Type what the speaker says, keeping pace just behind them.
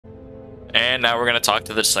And now we're going to talk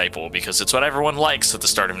to the disciple, because it's what everyone likes at the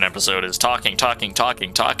start of an episode, is talking, talking,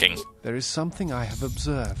 talking, talking. There is something I have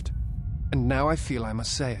observed, and now I feel I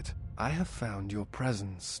must say it. I have found your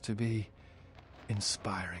presence to be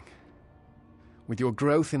inspiring. With your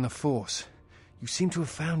growth in the Force, you seem to have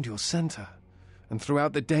found your center, and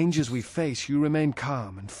throughout the dangers we face, you remain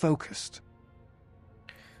calm and focused.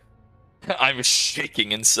 I'm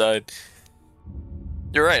shaking inside.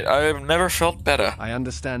 You're right, I've never felt better. I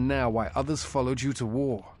understand now why others followed you to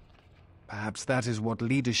war. Perhaps that is what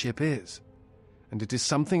leadership is. And it is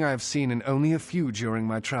something I have seen in only a few during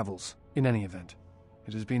my travels. In any event,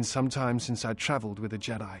 it has been some time since I traveled with a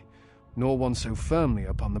Jedi, nor one so firmly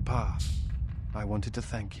upon the path. I wanted to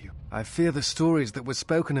thank you. I fear the stories that were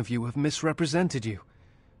spoken of you have misrepresented you,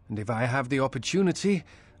 and if I have the opportunity,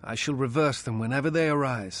 I shall reverse them whenever they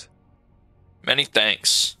arise. Many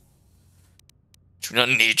thanks. Do not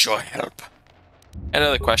need your help. Any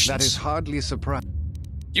other questions? That is hardly a surprise.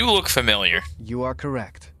 You look familiar. You are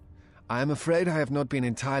correct. I am afraid I have not been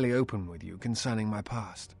entirely open with you concerning my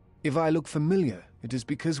past. If I look familiar, it is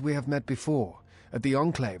because we have met before, at the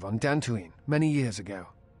Enclave on Dantooine, many years ago.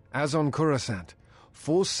 As on Coruscant,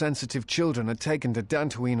 Force-sensitive children are taken to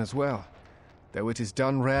Dantooine as well, though it is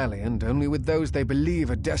done rarely and only with those they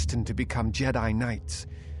believe are destined to become Jedi Knights.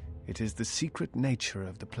 It is the secret nature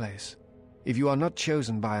of the place. If you are not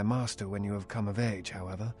chosen by a master when you have come of age,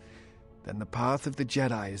 however, then the path of the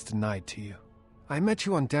Jedi is denied to you. I met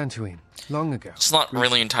you on Dantooine, long ago. It's not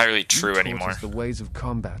really entirely true anymore. You taught us the ways of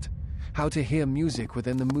combat, how to hear music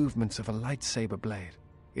within the movements of a lightsaber blade.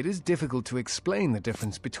 It is difficult to explain the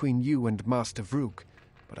difference between you and Master Vrook,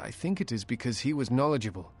 but I think it is because he was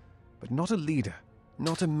knowledgeable, but not a leader,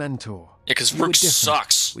 not a mentor. Yeah, because Vrook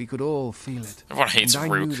sucks. We could all feel it. Everyone hates and I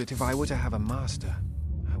Vrook. knew that if I were to have a master,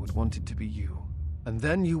 I would want it to be you. And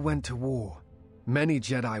then you went to war. Many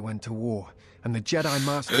Jedi went to war, and the Jedi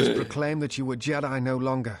Masters proclaimed that you were Jedi no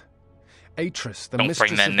longer. Atris, the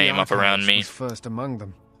mistress bring that of name the up around Archives, me. was first among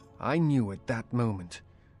them. I knew at that moment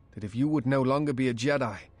that if you would no longer be a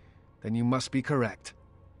Jedi, then you must be correct.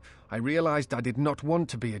 I realized I did not want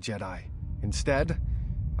to be a Jedi. Instead,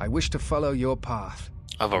 I wished to follow your path.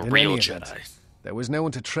 Of a And in real any Jedi. event, there was no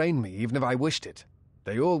one to train me, even if I wished it.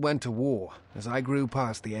 They all went to war, as I grew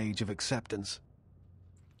past the age of acceptance.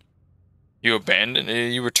 You abandoned?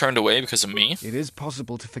 You were turned away because of me? It is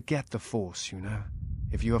possible to forget the Force, you know.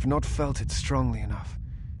 If you have not felt it strongly enough,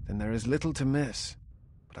 then there is little to miss.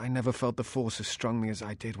 But I never felt the Force as strongly as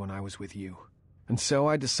I did when I was with you. And so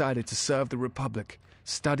I decided to serve the Republic,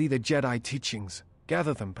 study the Jedi teachings,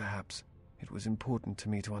 gather them perhaps. It was important to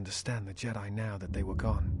me to understand the Jedi now that they were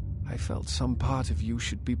gone. I felt some part of you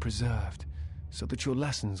should be preserved, so that your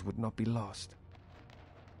lessons would not be lost.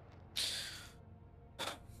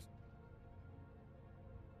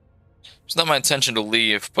 It's not my intention to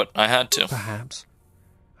leave, but I had to. Perhaps.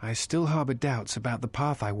 I still harbor doubts about the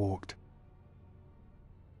path I walked.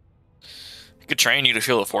 I could train you to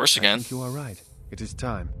feel the Force again. I think you are right. It is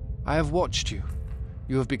time. I have watched you.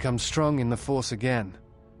 You have become strong in the Force again.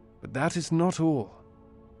 But that is not all.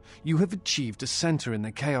 You have achieved a center in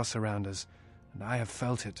the chaos around us, and I have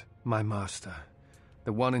felt it, my master.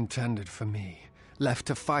 The one intended for me, left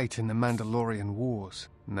to fight in the Mandalorian wars.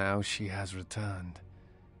 Now she has returned.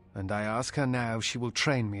 And I ask her now if she will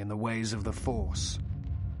train me in the ways of the Force.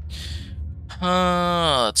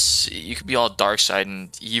 Let's see. You could be all dark side and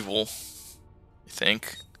evil. You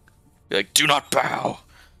think? Be like, do not bow.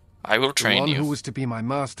 I will train you. The one who was to be my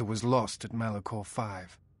master was lost at Malachor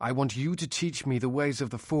 5. I want you to teach me the ways of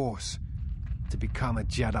the Force, to become a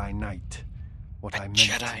Jedi Knight. What I meant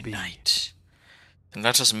to be. Jedi Knight. Then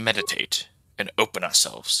let us meditate and open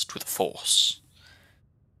ourselves to the Force.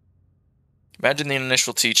 Imagine the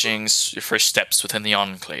initial teachings, your first steps within the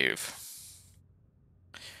Enclave.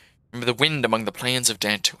 Remember the wind among the plains of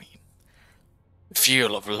Dantooine. The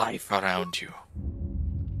feel of life around you.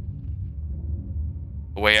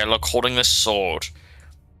 The way I look holding this sword.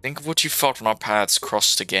 Think of what you felt when our paths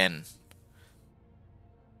crossed again.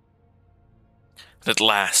 And at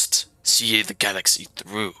last, see the galaxy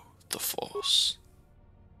through the Force.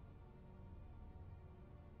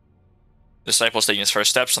 Disciple's taking his first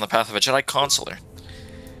steps on the path of a Jedi Consular.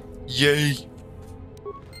 Yay!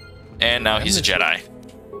 And now he's a Jedi.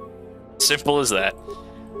 Simple as that.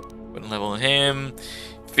 Wouldn't level him.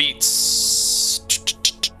 Feats.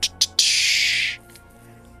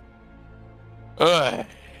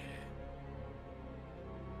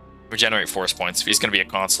 Regenerate Force points. If he's going to be a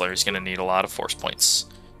Consular, he's going to need a lot of Force points.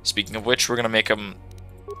 Speaking of which, we're going to make him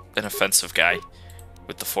an offensive guy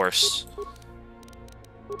with the Force.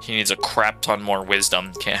 He needs a crap ton more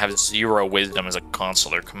wisdom. Can't have 0 wisdom as a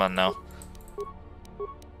Consular. Come on now.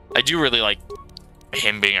 I do really like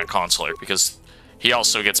him being a consular, because he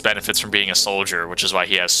also gets benefits from being a soldier, which is why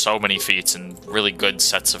he has so many feats and really good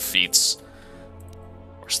sets of feats.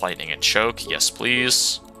 Force lightning and choke, yes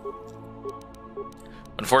please.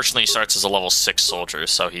 Unfortunately, he starts as a level 6 soldier,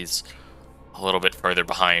 so he's a little bit further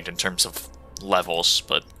behind in terms of levels,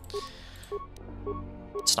 but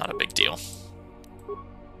it's not a big deal.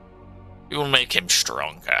 We will make him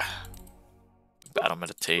stronger. Battle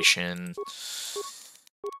meditation,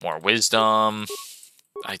 more wisdom.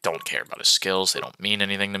 I don't care about his skills, they don't mean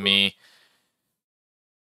anything to me.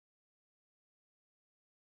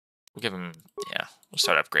 We'll give him, yeah, we'll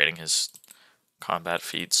start upgrading his combat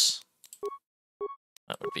feats.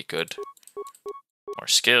 That would be good. More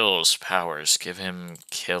skills, powers, give him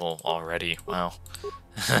kill already. Wow.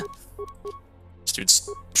 This dude's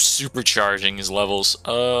supercharging his levels.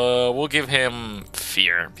 We'll give him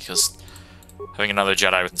fear, because having another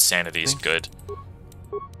Jedi with insanity is good.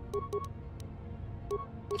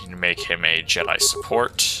 Need to make him a Jedi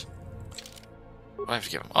support. What do I have to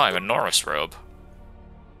give him? Oh, I have a Norris robe.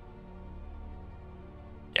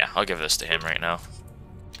 Yeah, I'll give this to him right now.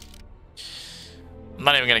 I'm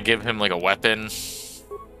not even gonna give him like a weapon.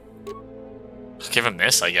 I'll give him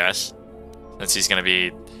this, I guess. Since he's gonna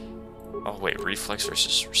be... Oh wait, reflex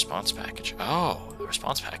versus response package. Oh, the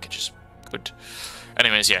response package is good.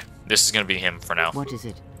 Anyways, yeah, this is gonna be him for now. What is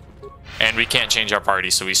it? And we can't change our party,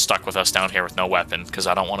 so he's stuck with us down here with no weapon, because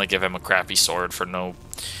I don't want to give him a crappy sword for no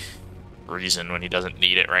reason when he doesn't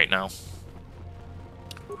need it right now.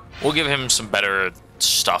 We'll give him some better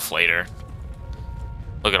stuff later.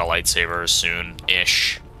 Look at a lightsaber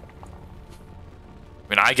soon-ish. I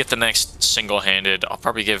mean, I get the next single-handed. I'll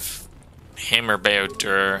probably give him or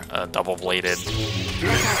Beodur a double-bladed. Let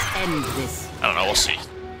us end this. I don't know, we'll see.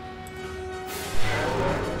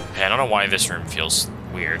 Okay, I don't know why this room feels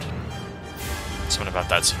weird. Something about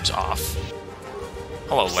that seems off.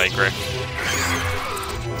 Hello, Legrick.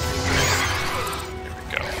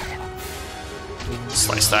 There we go.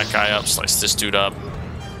 Slice that guy up, slice this dude up.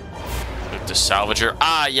 Loot this salvager.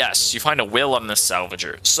 Ah, yes, you find a will on this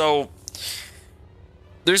salvager. So,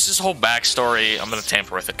 there's this whole backstory. I'm going to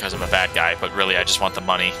tamper with it because I'm a bad guy, but really I just want the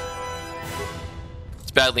money.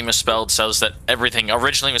 It's badly misspelled, says that everything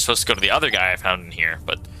originally was supposed to go to the other guy I found in here,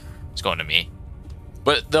 but it's going to me.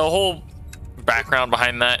 But the whole background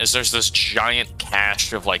behind that is there's this giant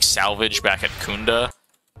cache of like salvage back at Kunda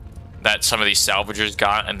that some of these salvagers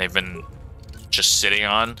got, and they've been just sitting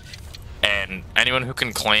on. And anyone who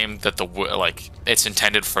can claim that the like it's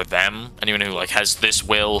intended for them, anyone who like has this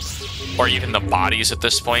will, or even the bodies at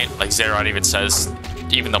this point, like Zeron even says,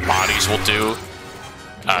 even the bodies will do.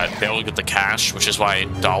 They'll get the cash, which is why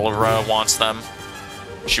Dallara wants them.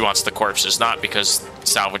 She wants the corpses, not because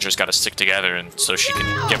salvagers got to stick together and so she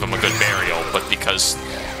can give them a good burial, but because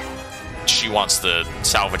she wants the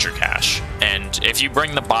salvager cash. And if you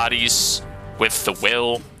bring the bodies with the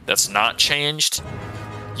will that's not changed,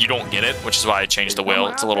 you don't get it, which is why I changed the will.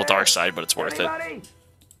 It's a little dark side, but it's worth it. Are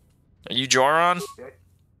you Joron?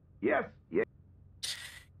 Yes. Can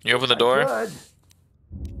you open the door?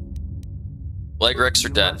 Legricks are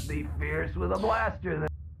dead. Must be fierce with a blaster then.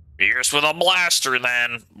 Fierce with a blaster,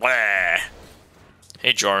 then. Blah.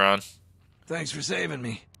 Hey, Joron. Thanks for saving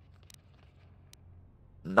me.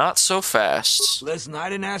 Not so fast. Listen, I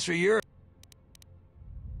didn't ask for your...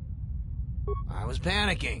 I was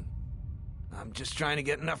panicking. I'm just trying to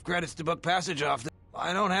get enough credits to book passage off.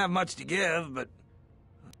 I don't have much to give, but...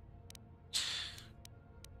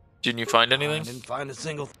 Didn't you find anything? I didn't find a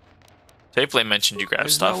single... Tapeplay mentioned you grabbed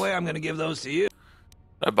There's stuff. no way I'm gonna give those to you.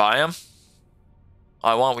 Did I buy them?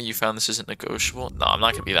 I want what you found. This isn't negotiable. No, I'm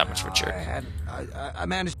not gonna be that much of a jerk. I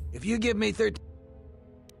managed. If you give me 13,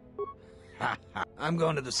 I'm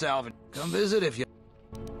going to the salvage. Come visit if you.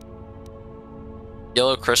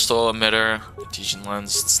 Yellow crystal emitter, Dxun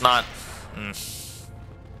lens. It's not,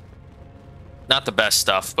 not the best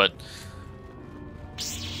stuff, but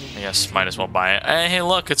I guess might as well buy it. Hey,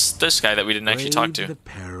 look, it's this guy that we didn't actually talk to. The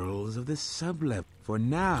perils of the sublevel for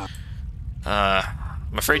now.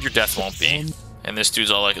 I'm afraid your death won't be. And this dude's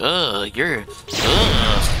all like, ugh, you're, Yeah,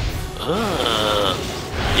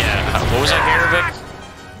 what was that, Garivik?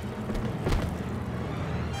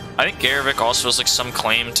 I think Garivik also has like some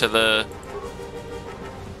claim to the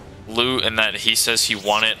loot, in that he says he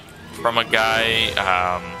won it from a guy,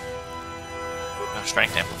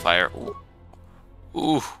 strength amplifier.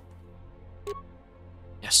 Ooh.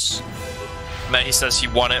 Yes. And that he says he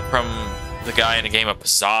won it from the guy in a game of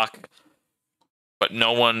Pazaak, but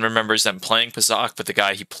no one remembers them playing Pazaak, but the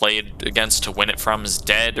guy he played against to win it from is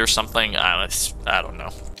dead or something. I don't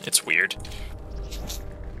know. It's weird.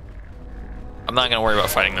 I'm not gonna worry about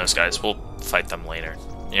fighting those guys. We'll fight them later.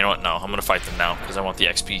 You know what? No, I'm gonna fight them now because I want the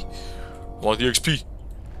XP. I want the XP.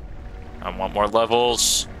 I want more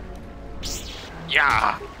levels.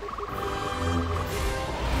 Yeah.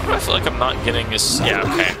 Why do I feel like I'm not getting this? Yeah,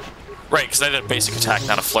 okay. Right, because I did a basic attack,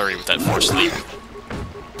 not a flurry with that force leap.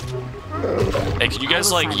 Hey, could you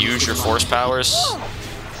guys, like, use your force powers?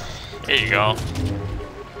 Here you go.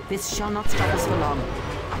 This shall not stop us for long.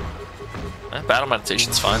 Battle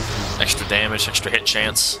meditation's fine. Extra damage, extra hit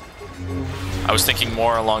chance. I was thinking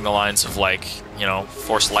more along the lines of, like, you know,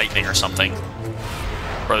 force lightning or something.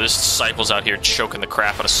 Bro, there's disciples out here choking the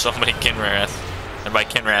crap out of so many Kinrath. And by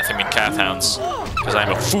Kinrath, I mean Kathhounds. Because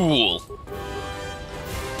I'm a fool.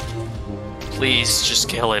 Please, just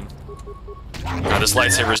kill him. God, this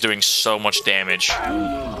lightsaber is doing so much damage.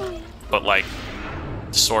 But, like,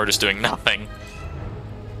 the sword is doing nothing.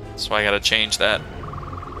 So I gotta change that.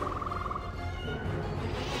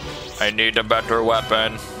 I need a better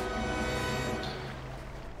weapon.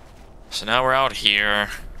 So now we're out here.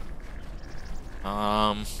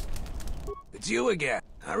 It's you again.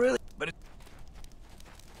 Not really, but it...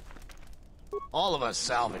 All of us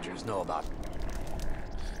salvagers know about...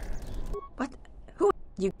 What? Who?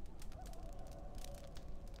 You?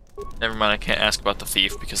 Never mind, I can't ask about the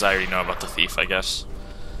thief because I already know about the thief, I guess.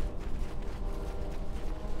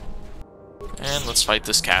 And let's fight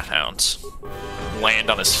this Kathhound. Land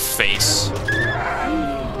on his face.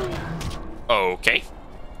 Okay.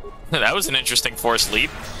 That was an interesting force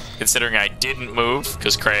leap, considering I didn't move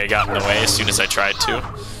because Kreia got in the way as soon as I tried to.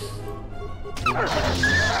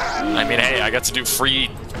 I mean, hey, I got to do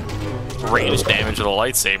free range damage with a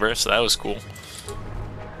lightsaber, so that was cool.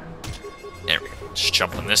 There we go. Just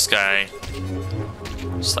jump on this guy.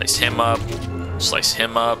 Slice him up. Slice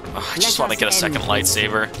him up. Oh, I just want to get a second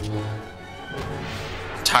lightsaber.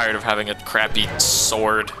 I'm tired of having a crappy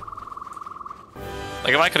sword.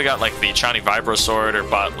 Like, if I could have got, like, the Chani Vibro sword or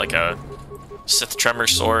bought, like, a Sith Tremor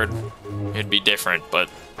sword, it'd be different, but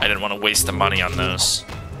I didn't want to waste the money on those.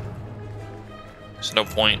 There's no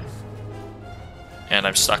point. And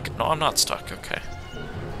I'm stuck. No, I'm not stuck. Okay.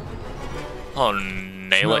 Oh,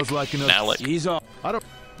 Nalik. Like Nalik.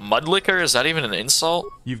 Mudlicker? Is that even an insult?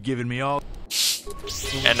 You've given me all.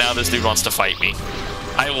 And now this dude wants to fight me.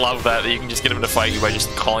 I love that you can just get him to fight you by just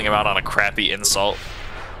calling him out on a crappy insult.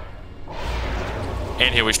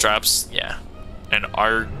 And he always drops, yeah, an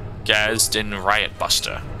Argazden Riot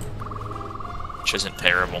Buster, which isn't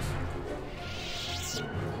terrible.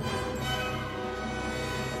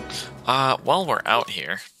 While we're out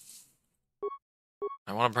here,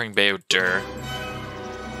 I want to bring Bayodur.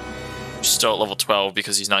 Still at level 12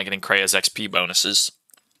 because he's not getting Kreia's XP bonuses.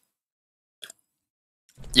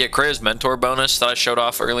 Yeah, Kreia's mentor bonus that I showed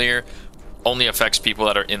off earlier only affects people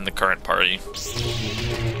that are in the current party.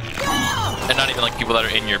 And not even like people that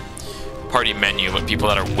are in your party menu, but people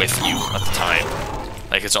that are with you at the time.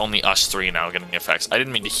 Like, it's only us three now getting the effects. I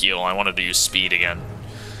didn't mean to heal, I wanted to use speed again.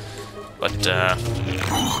 But, yeah,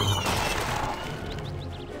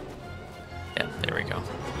 there we go.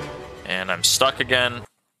 And I'm stuck again.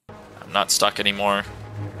 I'm not stuck anymore.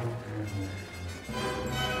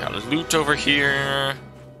 Got loot over here.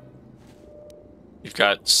 We've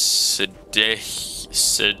got Sadehi.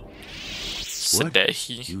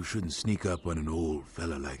 You shouldn't sneak up on an old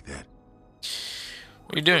fella like that.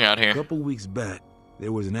 What are you doing out here? A couple weeks back,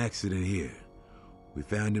 there was an accident here. We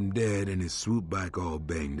found him dead and his swoop bike all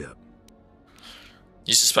banged up.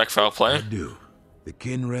 You suspect foul play? I do. The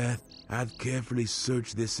Kinrath, I've carefully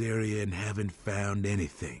searched this area and haven't found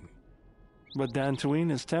anything. But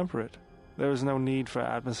Dantooine is temperate. There is no need for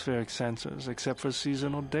atmospheric sensors except for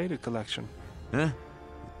seasonal data collection. Huh?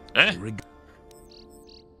 Eh?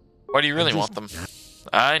 Why do you really want them?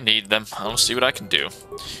 I need them. I'll see what I can do.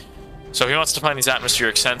 So he wants to find these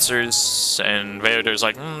atmospheric sensors, and Vader's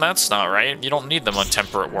like, that's not right. You don't need them on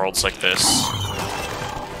temperate worlds like this. I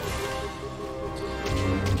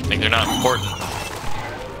think they're not important.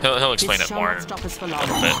 He'll explain it more in a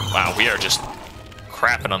little bit. Wow, we are just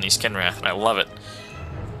crapping on these Kinrath, and I love it.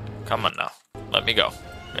 Come on now. Let me go.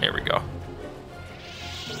 There we go.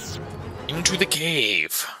 Into the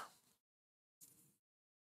cave.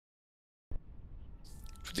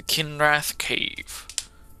 To the Kinrath cave.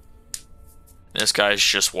 This guy's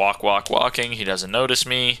just walking. He doesn't notice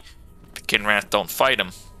me. The Kinrath don't fight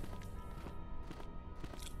him.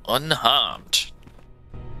 Unharmed.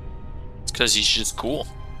 It's because he's just cool.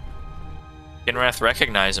 Kinrath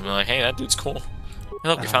recognize him and like, hey, that dude's cool. Hey,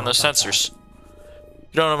 look, we found those sensors.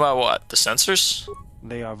 You don't know about what? The sensors?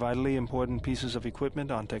 They are vitally important pieces of equipment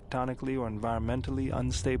on tectonically or environmentally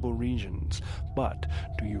unstable regions. But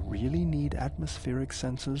do you really need atmospheric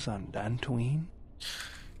sensors on Dantooine?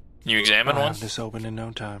 Can you examine I'll one? have this open in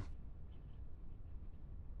no time.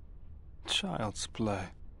 Child's play.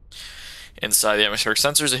 Inside the atmospheric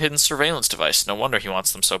sensor is a hidden surveillance device. No wonder he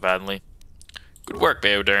wants them so badly. Good work,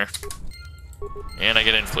 Bayodir. And I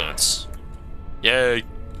get influence. Yay!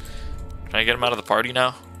 Can I get him out of the party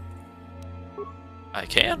now? I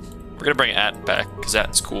can. We're gonna bring At back, because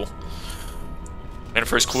At's cool. And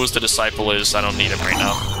for as cool as the Disciple is, I don't need him right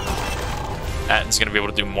now. Atten's gonna be able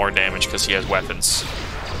to do more damage because he has weapons.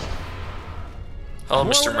 Hello,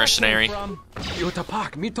 Mr. Mercenary.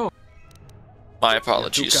 My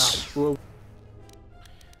apologies.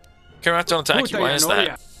 Karath don't attack you, why is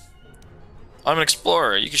that? I'm an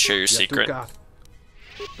explorer, you can share your secret. You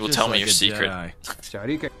will tell me your secret.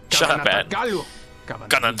 Shut up, At.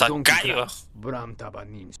 Gonna attack you.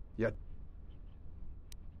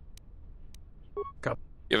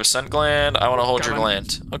 You have a scent gland, I want to hold your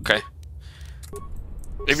gland. Okay.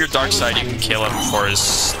 If you're dark side, you can kill him for his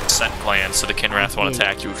scent gland, so the Kinrath won't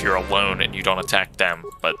attack you if you're alone and you don't attack them,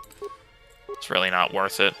 but it's really not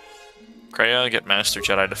worth it. Kreia, get Master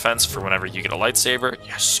Jedi Defense for whenever you get a lightsaber.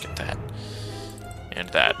 Yes, get that. And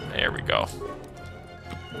that. There we go.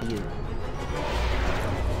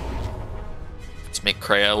 Let's make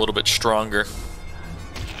Kreia a little bit stronger.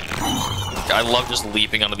 I love just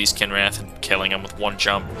leaping onto these Kinrath and killing them with one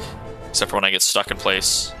jump. Except for when I get stuck in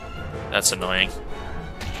place. That's annoying.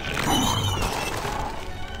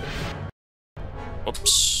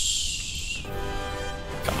 Oops.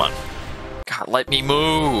 Come on. God, let me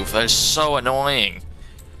move. That is so annoying.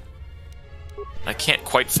 I can't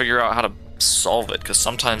quite figure out how to solve it, because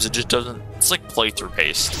sometimes it just doesn't... It's like playthrough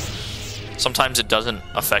based. Sometimes it doesn't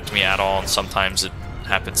affect me at all, and sometimes it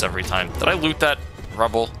happens every time. Did I loot that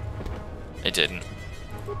rubble? I didn't.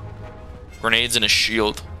 Grenades and a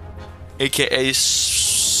shield. AKA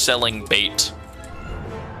selling bait.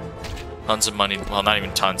 Tons of money. Well, not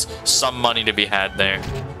even tons. Some money to be had there.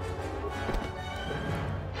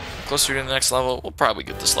 Closer to the next level. We'll probably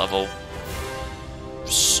get this level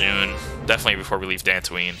soon. Definitely before we leave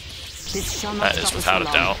Dantooine. That is without a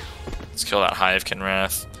doubt. Let's kill that Hive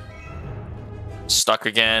Kinrath. Stuck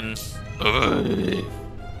again. Ugh.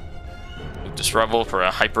 This rebel for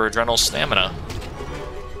a hyper-adrenal stamina.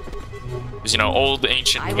 Because, you know, old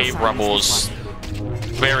ancient cave rebels,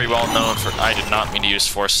 very well known for... I did not mean to use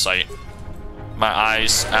Force Sight. My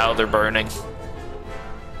eyes, ow, they're burning.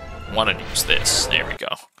 Want to use this. There we go.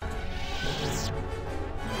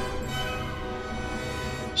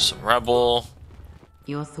 Some rebel.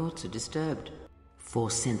 Your thoughts are disturbed.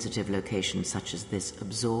 Force-sensitive locations such as this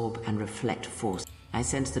absorb and reflect force. I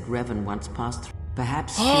sense that Revan once passed through.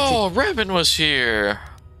 Perhaps. Oh, Revan was here.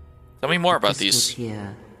 Tell me more about crystals these.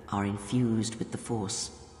 Here are infused with the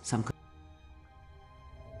Force.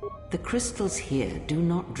 The crystals here do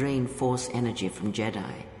not drain Force energy from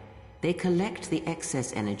Jedi. They collect the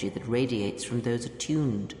excess energy that radiates from those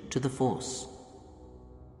attuned to the Force.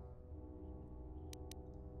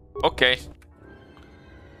 Okay.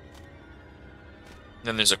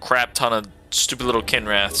 Then there's a crap ton of stupid little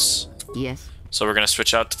Kinraths. Yes. So we're going to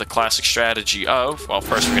switch out to the classic strategy of, well,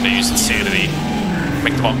 first we're going to use Insanity.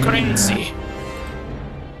 Make them all crazy.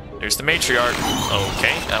 There's the Matriarch.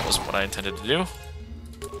 Okay, that was what I intended to do.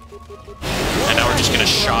 And now we're just going to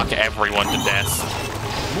shock everyone to death.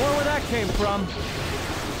 More where that came from.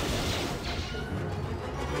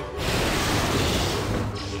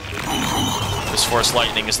 This Force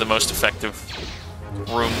Lightning is the most effective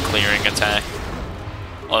room clearing attack.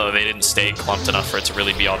 Although they didn't stay clumped enough for it to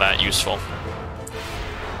really be all that useful.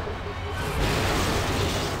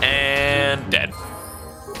 And dead.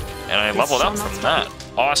 And I leveled up from that.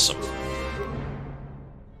 Awesome.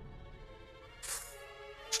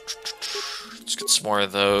 Let's get some more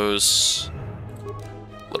of those.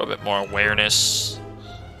 A little bit more awareness.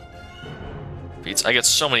 Feats. I get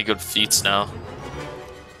so many good feats now.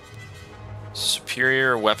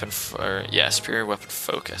 Superior weapon, yeah, superior weapon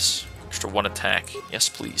focus. Extra 1 attack. Yes,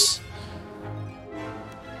 please.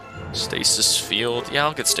 Stasis field. Yeah,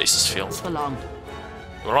 I'll get stasis field. For long.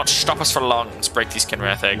 It will not stop us for long. Let's break these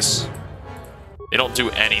Kinrath eggs. They don't do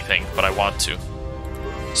anything, but I want to.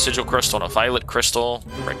 Sigil crystal and a violet crystal.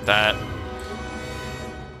 Break that.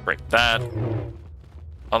 Break that.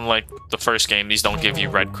 Unlike the first game, these don't give you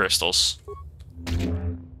red crystals.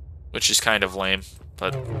 Which is kind of lame,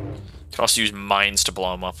 but you can also use mines to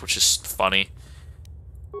blow them up, which is funny.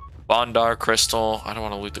 Bondar crystal. I don't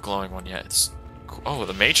want to loot the glowing one yet. It's... Oh,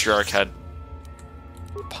 the Matriarch had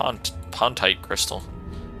Pontite crystal.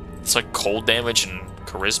 It's like cold damage and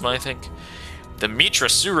charisma, I think. The Mitra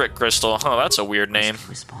Surik crystal. Oh, that's a weird name.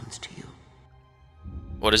 Responds to you.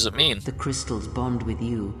 What does it mean? The crystal's bond with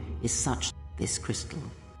you is such. This crystal.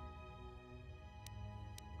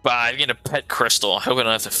 Bah, I'm getting a pet crystal. I hope I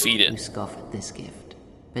don't have to feed You it. scoff at this gift,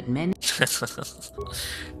 but many. So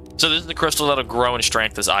this is the crystal that'll grow in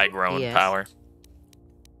strength as I grow in Yes. power.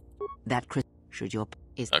 That crystal should your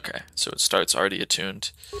is. Okay, so it starts already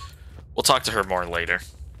attuned. We'll talk to her more later.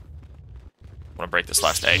 I want to break this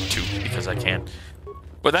last egg too, because I can.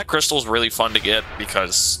 But that crystal's really fun to get,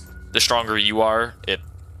 because the stronger you are, it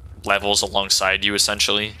levels alongside you,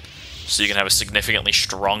 essentially. So you can have a significantly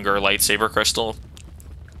stronger lightsaber crystal.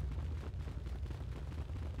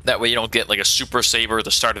 That way you don't get like a super saber at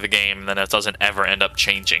the start of the game, and then it doesn't ever end up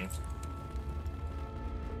changing.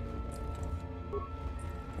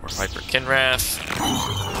 Or Viper Kinrath.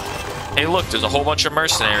 Hey look, there's a whole bunch of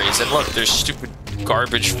mercenaries, and look, there's stupid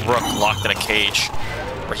garbage Rook locked in a cage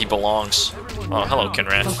where he belongs. Oh, hello,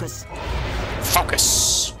 Kinrath. Focus.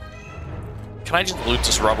 Focus! Can I just loot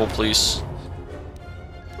this rubble, please?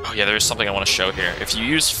 Oh yeah, there's something I want to show here. If you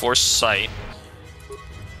use Force Sight...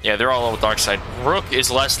 Yeah, they're all over dark side. Rook is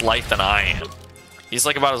less light than I am. He's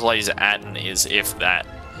like about as light as Atten is, if that.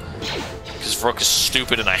 Because Rook is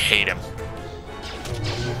stupid and I hate him.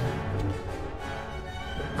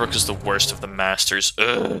 Rook is the worst of the masters.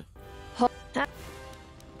 Ugh.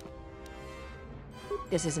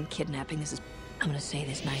 This isn't kidnapping, this is... I'm gonna say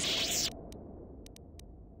this nice.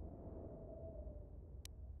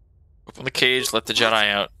 Open the cage, let the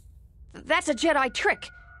Jedi out. That's a Jedi trick!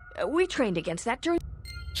 We trained against that during...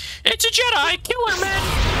 It's a Jedi! Killer,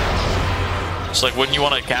 man! It's like, wouldn't you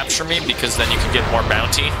want to capture me? Because then you can get more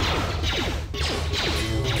bounty.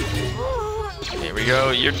 Here we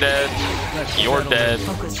go, you're dead. You're dead.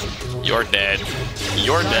 You're dead.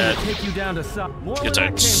 You're dead. Get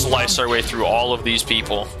to slice our way through all of these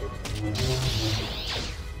people.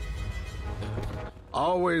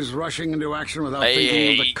 Always rushing into action without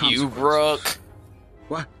thinking of the Hey, consequences. you Rook.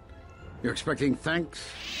 What? You're expecting thanks?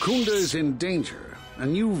 Kunda is in danger,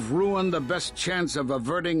 and you've ruined the best chance of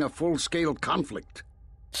averting a full-scale conflict.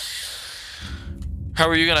 How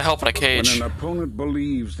are you gonna help in a cage? When an opponent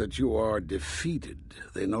believes that you are defeated,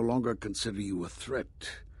 they no longer consider you a threat,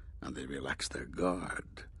 and they relax their guard,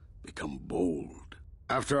 become bold.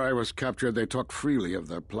 After I was captured, they talked freely of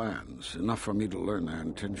their plans, enough for me to learn their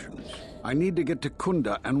intentions. I need to get to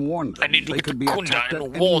Kunda and warn them. I need to they get could to be Kunda attacked and at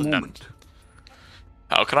any warn them. moment.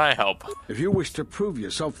 How can I help? If you wish to prove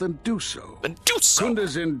yourself, then do so. Then do so.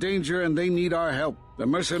 Kunda's in danger and they need our help. The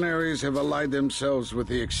mercenaries have allied themselves with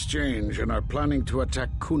the Exchange and are planning to attack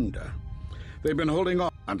Kunda. They've been holding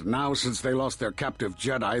off, and now since they lost their captive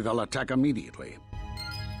Jedi, they'll attack immediately.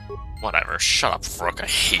 Whatever, shut up, Rook. I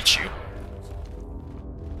hate you.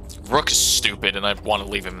 Rook is stupid, and I want to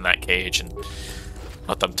leave him in that cage and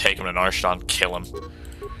let them take him to Narshadan and kill him.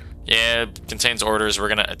 Yeah, contains orders. We're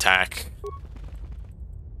gonna attack.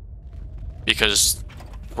 Because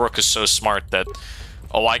Rook is so smart that,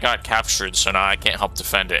 oh, I got captured, so now I can't help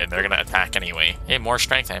defend it, and they're gonna attack anyway. Hey, more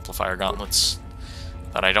strength amplifier gauntlets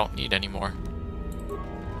that I don't need anymore.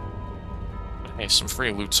 But hey, some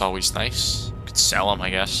free loot's always nice. Could sell them, I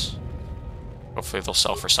guess. Hopefully they'll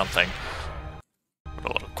sell for something. Put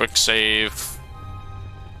a little quick save.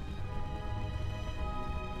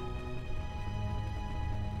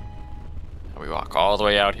 And we walk all the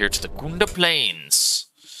way out here to the Kunda Plains.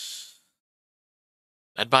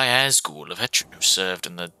 Led by Asgul of Etrin, who served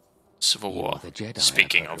in the Civil War. The Jedi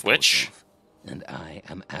Speaking of which... And I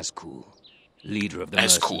am Asgul, leader of the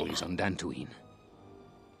Asgul. mercenaries on Dantooine.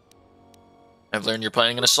 I've learned you're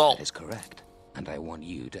planning an assault. That is correct, and I want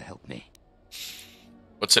you to help me.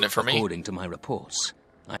 What's in it for me? According to my reports,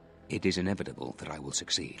 it is inevitable that I will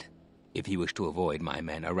succeed. If you wish to avoid my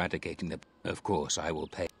men eradicating the... Of course, I will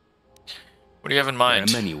pay. What do you have in mind?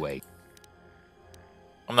 There are many ways.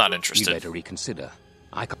 I'm not You interested. better reconsider.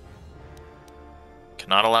 I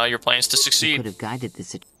Cannot allow your plans to You succeed. could have guided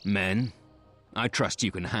this. Men, I trust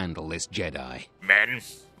you can handle this Jedi. Men,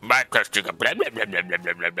 my question... Blah, blah, blah, blah, blah,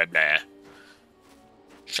 blah, blah, blah, blah.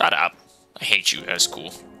 Shut up. I hate you, that's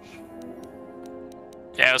cool.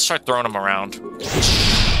 Yeah, let's start throwing them around.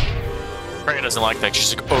 Freya doesn't like that.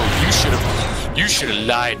 She's like, oh, you should have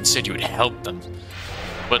lied and said you would help them.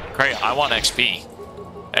 But, Freya, I want XP.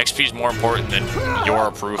 XP is more important than your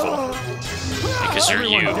approval. Because you're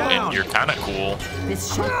you, and you're kind of cool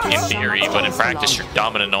This ship in theory, but in practice you're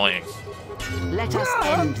dumb and annoying. Let us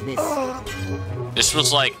end this. This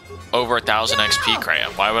was like over 1,000 XP, Freya.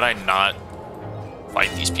 Why would I not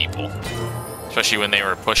fight these people? Especially when they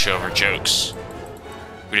were pushover jokes.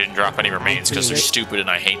 Who didn't drop any remains because they're stupid and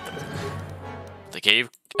I hate them. They gave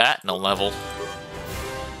Atton a level.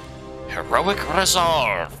 Heroic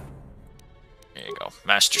Resolve. There you go.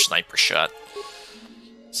 Master Sniper shot.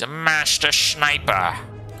 He's a Master Sniper.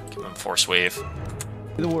 Give him Force Wave.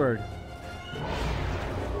 The word.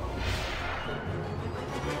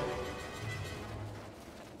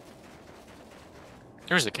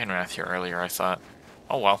 There was a Kenrath here earlier, I thought.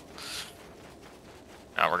 Oh well.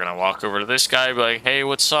 Now we're gonna walk over to this guy and be like, hey,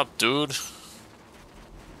 what's up, dude?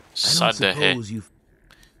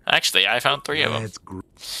 Actually, I found 3 of them.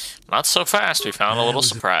 Not so fast, we found a little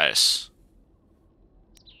surprise.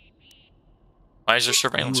 Why is there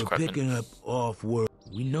surveillance equipment? Picking up off-world.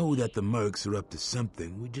 We know that the mercs are up to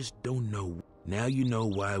something, we just don't know. Now you know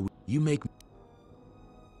why you make...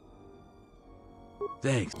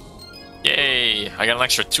 Thanks. Yay! I got an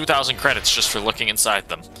extra 2,000 credits just for looking inside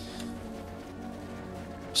them.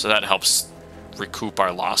 So that helps recoup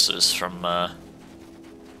our losses from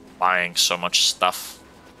buying so much stuff.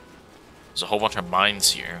 There's a whole bunch of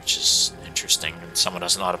mines here, which is interesting. And someone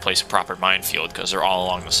doesn't know how to place a proper minefield because they're all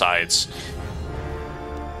along the sides.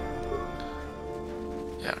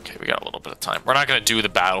 Yeah, okay, we got a little bit of time. We're not gonna do the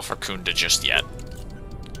battle for Kunda just yet.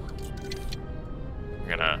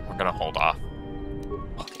 We're gonna hold off.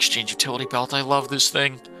 Oh, the exchange utility belt, I love this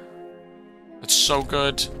thing. It's so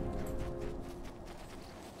good.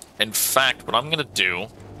 In fact, what I'm gonna do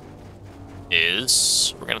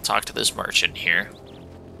is we're gonna talk to this merchant here.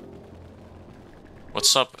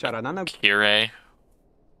 What's up, Kire?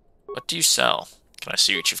 What do you sell? Can I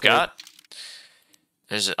see what you've got?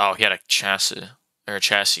 Oh, he had a chassis. Or a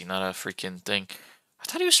chassis, not a freaking thing. I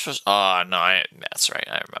thought he was supposed... Oh, no, that's right,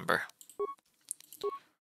 I remember.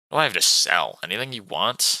 What do I have to sell? Anything you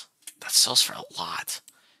want? That sells for a lot.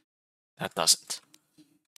 That doesn't.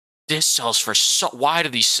 This sells for so... Why do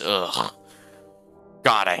these... Ugh.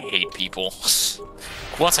 God, I hate people.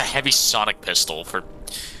 Who wants a heavy sonic pistol for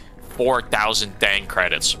 4,000 dang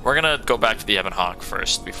credits? We're gonna go back to the Ebon Hawk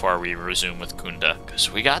first before we resume with Kunda,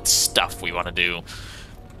 because we got stuff we want to do.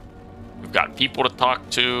 We've got people to talk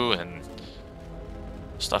to and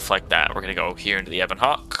stuff like that. We're gonna go here into the Ebon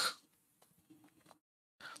Hawk.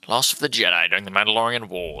 Loss of the Jedi during the Mandalorian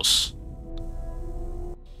Wars.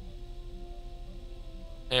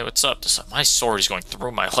 Hey, what's up? My sword is going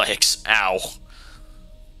through my legs. Ow.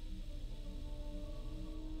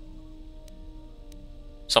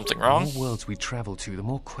 Something wrong? The more worlds we travel to, the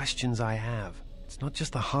more questions I have. It's not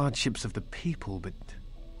just the hardships of the people, but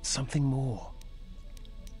something more.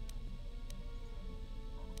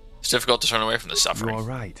 It's difficult to turn away from the suffering. You are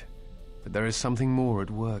right, but there is something more at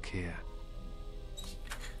work here.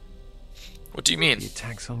 What do you mean? The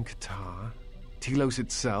attacks on KOTOR, Telos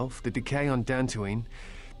itself, the decay on Dantooine.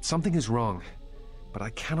 Something is wrong, but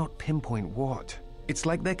I cannot pinpoint what. It's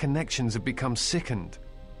like their connections have become sickened,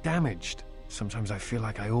 damaged. Sometimes I feel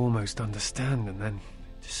like I almost understand, and then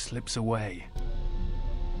it just slips away.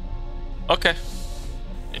 Okay.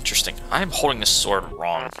 Interesting. I am holding this sword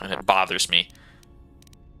wrong, and it bothers me.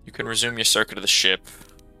 You can resume your circuit of the ship.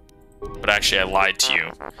 But actually, I lied to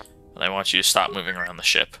you. And I want you to stop moving around the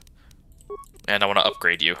ship. And I want to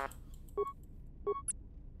upgrade you.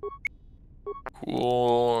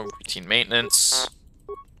 Cool. Routine maintenance.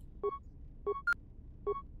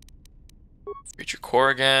 Reach your core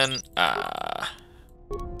again. Well,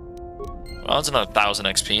 it's another 1,000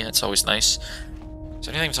 XP. That's always nice. Is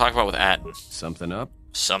there anything to talk about with Atton? Something up?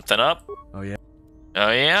 Something up? Oh, yeah. Oh,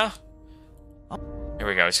 yeah? Here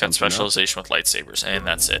we go. He's got specialization with lightsabers, and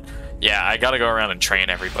that's it. Yeah, I gotta go around and train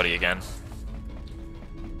everybody again.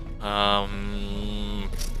 The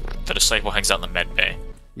disciple hangs out in the med bay.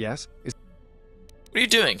 Yes? What are you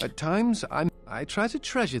doing? At times, I try to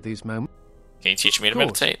treasure these moments. Can you teach me to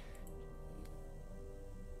meditate?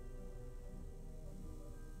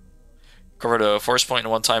 Convert a force point and a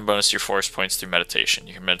one-time bonus to your force points through meditation.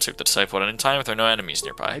 You can meditate with the disciple at any time if there are no enemies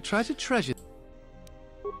nearby. I try to treasure...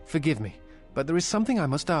 Forgive me, but there is something I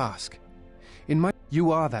must ask.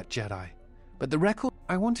 You are that Jedi, but the record...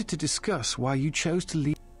 I wanted to discuss why you chose to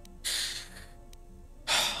leave...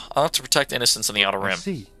 I'll have to protect innocents in the Outer Rim. I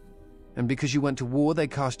see. And because you went to war, they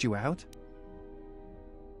cast you out?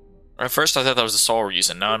 At first, I thought that was the sole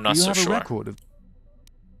reason. Now I'm not so sure. You have a record of...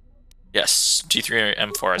 Yes,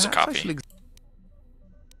 G3M4 has a copy.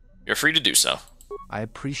 You're free to do so. I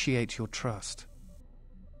appreciate your trust.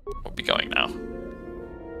 We'll be going now.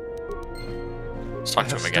 Let's talk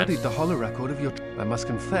to him again. I studied the holo record of your... I must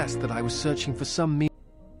confess that I was searching for some meaning.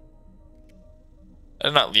 I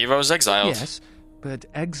did not leave, I was exiled. Yes, but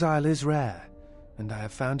exile is rare, and I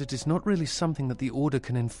have found it is not really something that the Order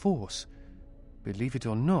can enforce. Believe it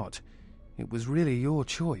or not, it was really your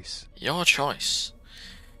choice. Your choice?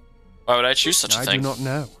 Why would I choose such a thing? I do not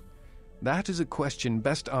know. That is a question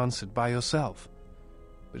best answered by yourself.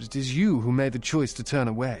 But it is you who made the choice to turn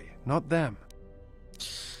away, not them.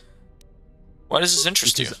 Why does this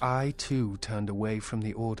interest you? Because I, too, turned away from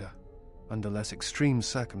the Order. Under less extreme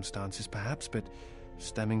circumstances, perhaps, but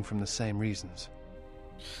stemming from the same reasons.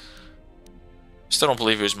 Still don't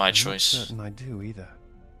believe it was my I'm choice. not certain I do, either.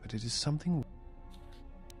 But it is something...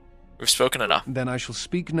 We've spoken enough. Then I shall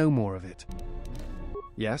speak no more of it.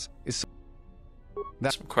 Yes?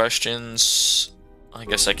 Some questions. I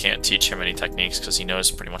guess I can't teach him any techniques because he knows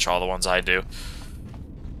pretty much all the ones I do.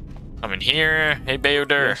 I'm in here. Hey,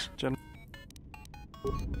 Bayodur. Yes,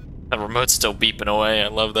 the remote's still beeping away. I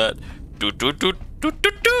love that. Doot, doot, doot, doot,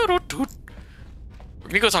 doot, doot, doot. We're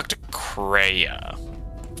gonna go talk to Kreia.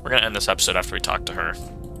 We're gonna end this episode after we talk to her.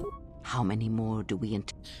 How many more do we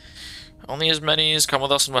Only as many as come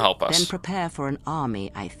with us and will help us. Then prepare for an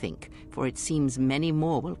army, I think, for it seems many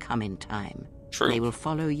more will come in time. True. They will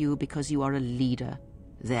follow you because you are a leader.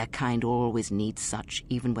 Their kind always needs such,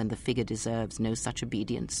 even when the figure deserves no such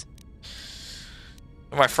obedience.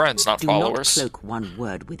 They're my friends, not followers. Do not cloak one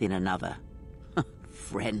word within another.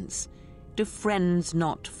 Friends. Do friends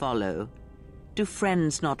not follow? Do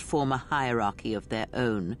friends not form a hierarchy of their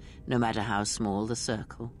own, no matter how small the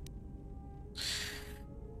circle?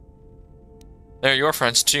 They're your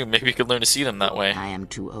friends too. Maybe you could learn to see them that way. I am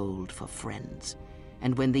too old for friends.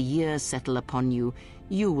 And when the years settle upon you,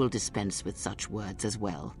 you will dispense with such words as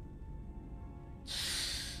well.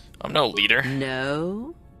 I'm no leader.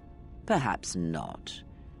 No? Perhaps not.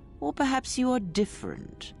 Or perhaps you are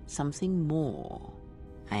different. Something more.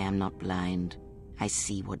 I am not blind. I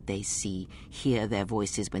see what they see, hear their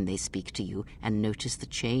voices when they speak to you, and notice the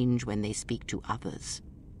change when they speak to others.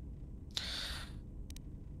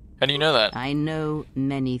 How do you know that? I know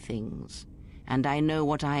many things, and I know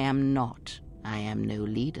what I am not. I am no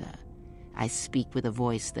leader. I speak with a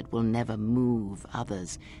voice that will never move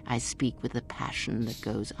others. I speak with a passion that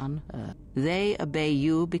goes unheard. They obey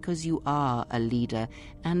you because you are a leader,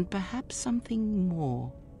 and perhaps something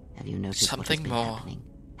more. Have you noticed what has been happening?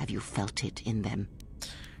 Have you felt it in them?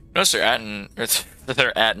 Notice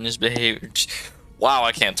their Atten behavior. Wow,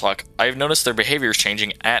 I can't talk. I've noticed their behavior is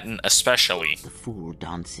changing, Atten especially. The fool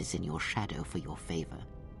dances in your shadow for your favor.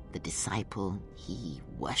 The disciple, he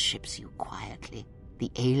worships you quietly.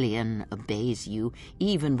 The alien obeys you.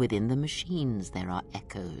 Even within the machines there are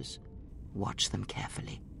echoes. Watch them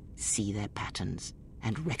carefully. See their patterns,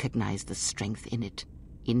 and recognize the strength in it.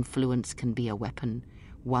 Influence can be a weapon,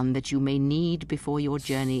 one that you may need before your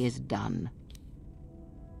journey is done.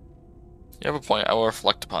 You have a point. I will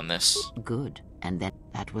reflect upon this. Good. And then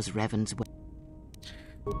that was Revan's way.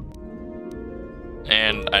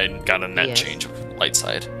 And I got a net change of light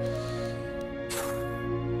side.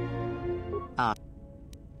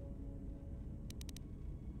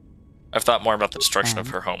 I've thought more about the destruction of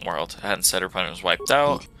her home world. I hadn't said her planet was wiped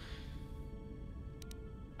out.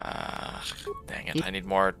 Dang it, I need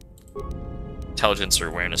more intelligence or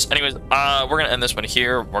awareness. Anyways, we're gonna end this one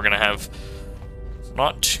here. We're gonna have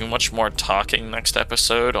not too much more talking next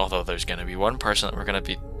episode, although there's gonna be one person that we're gonna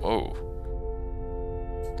be... Whoa.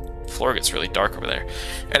 The floor gets really dark over there.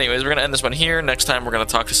 Anyways, we're gonna end this one here. Next time we're gonna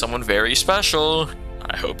talk to someone very special.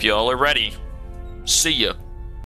 I hope you all are ready. See ya.